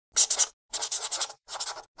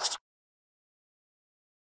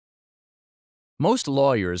Most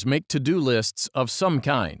lawyers make to-do lists of some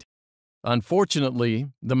kind. Unfortunately,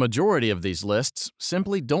 the majority of these lists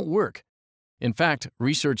simply don't work. In fact,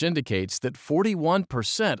 research indicates that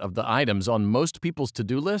 41% of the items on most people's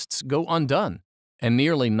to-do lists go undone, and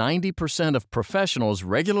nearly 90% of professionals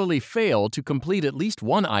regularly fail to complete at least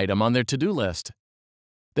one item on their to-do list.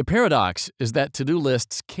 The paradox is that to-do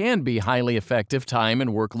lists can be highly effective time and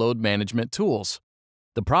workload management tools.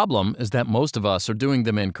 The problem is that most of us are doing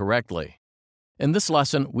them incorrectly. In this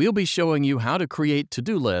lesson, we'll be showing you how to create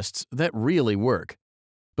to-do lists that really work.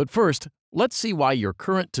 But first, let's see why your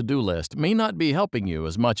current to-do list may not be helping you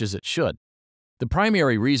as much as it should. The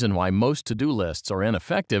primary reason why most to-do lists are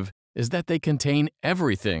ineffective is that they contain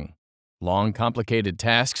everything. Long, complicated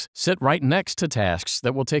tasks sit right next to tasks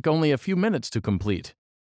that will take only a few minutes to complete.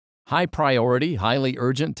 High-priority, highly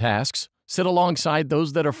urgent tasks sit alongside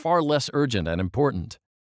those that are far less urgent and important.